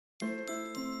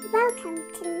Welcome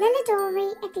to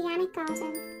Lilidorei at the Attic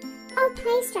Garden. Our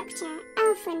play structure,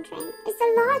 Elephant Ring, is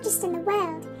the largest in the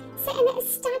world, sitting at a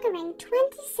staggering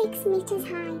 26 metres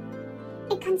high.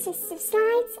 It consists of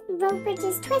slides, rope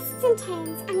bridges, twists and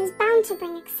turns, and is bound to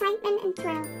bring excitement and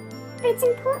thrill. But it's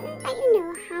important that you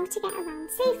know how to get around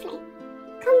safely.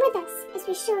 Come with us as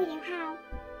we show you how.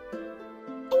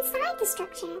 Inside the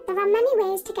structure, there are many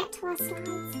ways to get to our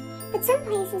slides, but some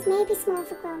places may be small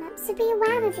for grown-ups, so be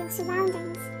aware of your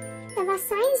surroundings. There are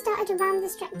signs dotted around the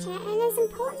structure, and it is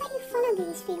important that you follow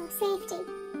these for your safety.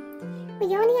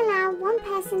 We only allow one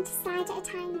person to slide at a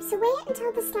time, so wait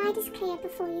until the slide is clear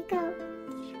before you go.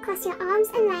 Cross your arms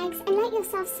and legs and let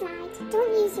yourself slide.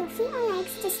 Don't use your feet or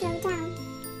legs to slow down.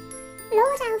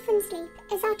 Lord Elfin's Leap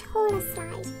is our tallest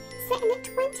slide, sitting at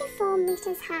 24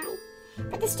 metres high.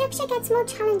 But the structure gets more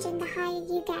challenging the higher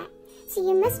you get, so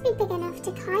you must be big enough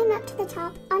to climb up to the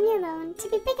top on your own to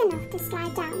be big enough to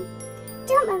slide down.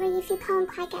 Don't worry if you can't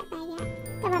quite get there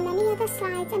yet. There are many other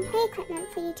slides and play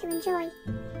equipment for you to enjoy.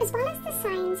 As well as the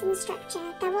signs and the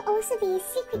structure, there will also be a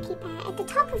secret keeper at the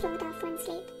top of Lord Elfin's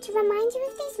Leap to remind you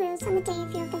of these rules on the day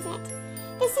of your visit.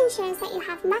 This ensures that you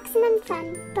have maximum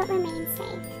fun but remain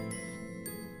safe.